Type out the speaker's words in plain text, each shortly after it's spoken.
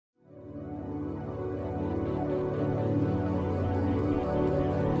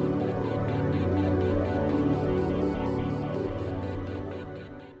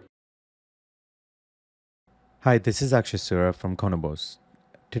Hi, this is Akshay Sura from Konobos.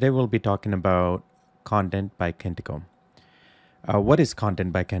 Today we'll be talking about Content by Kentico. What is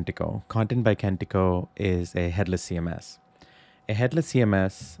Content by Kentico? Content by Kentico is a headless CMS. A headless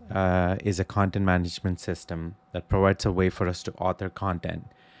CMS is a content management system that provides a way for us to author content.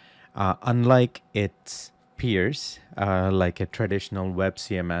 Unlike its peers, like a traditional web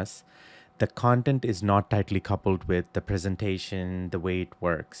CMS, the content is not tightly coupled with the presentation, the way it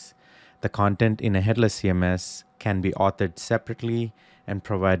works. The content in a headless CMS can be authored separately and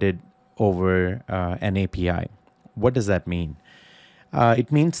provided over an API. What does that mean?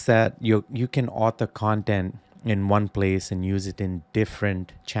 It means that you can author content in one place and use it in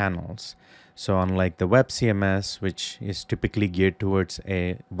different channels. So unlike the web CMS, which is typically geared towards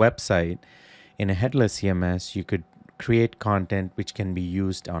a website, in a headless CMS, you could create content which can be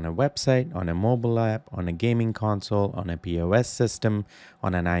used on a website, on a mobile app, on a gaming console, on a POS system,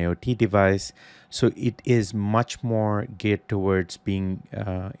 on an IoT device. So it is much more geared towards being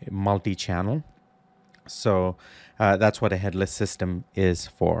multi-channel. So that's what a headless system is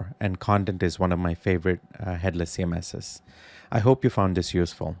for. And Content is one of my favorite headless CMSs. I hope you found this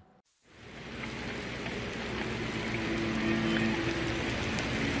useful.